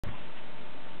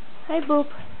Hi, Boop.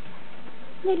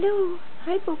 Hello.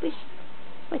 Hi, Boopus.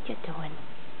 What you doing?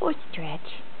 Oh,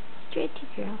 stretch. Stretchy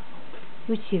girl.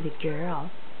 You silly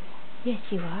girl. Yes,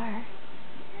 you are.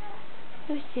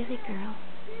 You silly girl.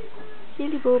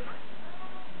 Silly Boop.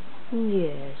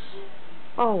 Yes.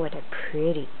 Oh, what a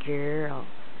pretty girl.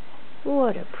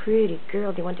 What a pretty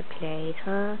girl. Do you want to play,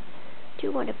 huh? Do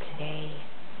you want to play?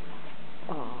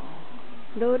 Oh,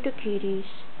 hello to kitties.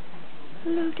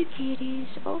 Hello to kitties.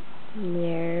 Oh,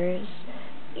 there's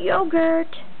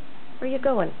Yogurt. Where you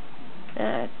going?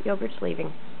 Yogurt's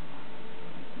leaving.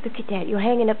 Look at that. You're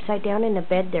hanging upside down in the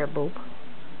bed there, Boop.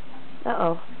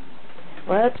 Uh-oh.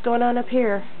 What's going on up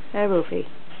here? Hi, Boofy.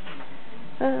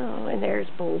 Oh, and there's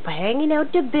Boop hanging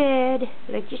out to bed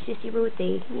like your sissy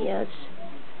Ruthie. Yes.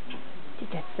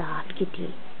 Just a soft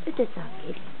kitty. Just a soft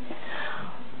kitty.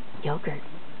 Yogurt.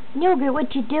 Yogurt,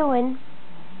 what you doing?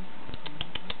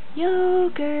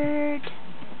 Yogurt.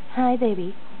 Hi,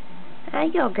 baby. Hi,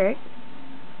 Yogurt.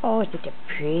 Oh, such a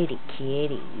pretty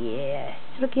kitty. Yes.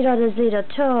 Look at all those little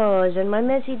toes on my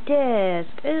messy desk.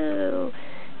 Oh,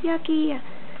 yucky.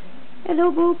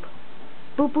 Hello, Boop.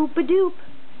 Boop-oopa-doop.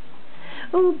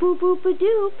 Oh,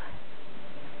 boop-oopa-doop.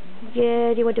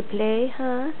 Yeah, do you want to play,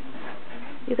 huh?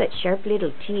 You got sharp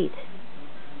little teeth.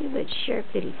 You got sharp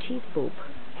little teeth, Boop.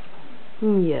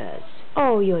 Yes.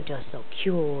 Oh, you're just so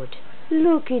cute.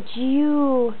 Look at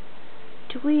you.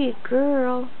 Sweet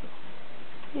girl.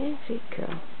 Yeah, sweet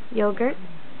girl. Yogurt?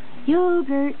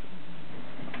 Yogurt.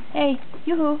 Hey,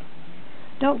 yoo-hoo.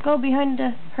 Don't go behind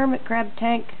the hermit crab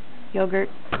tank, Yogurt.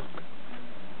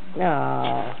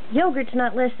 Oh, Yogurt's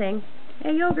not listening.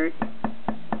 Hey, Yogurt.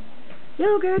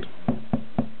 Yogurt.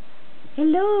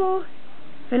 Hello.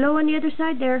 Hello on the other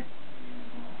side there.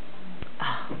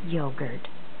 Oh, Yogurt.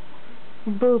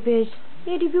 Boop is.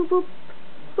 Yiddy boop boop.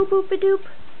 Boop boop a doop.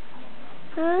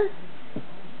 Huh?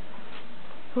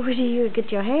 Over here,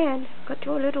 get your hand. Got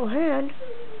your little hand.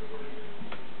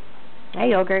 Hey,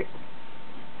 Yogurt.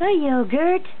 Hi,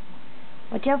 Yogurt.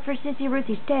 Watch out for Sissy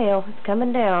Ruthie's tail. It's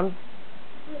coming down.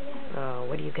 Oh,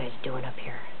 what are you guys doing up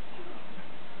here?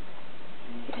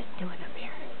 What are you guys doing up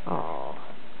here? Oh.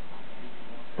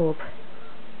 Boop.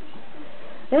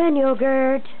 And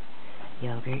Yogurt.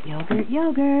 Yogurt, Yogurt,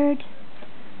 Yogurt.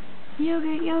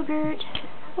 Yogurt, Yogurt.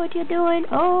 What you doing?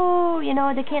 Oh, you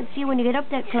know, they can't see when you get up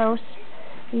that close.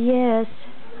 Yes.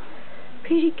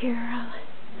 Pretty girl.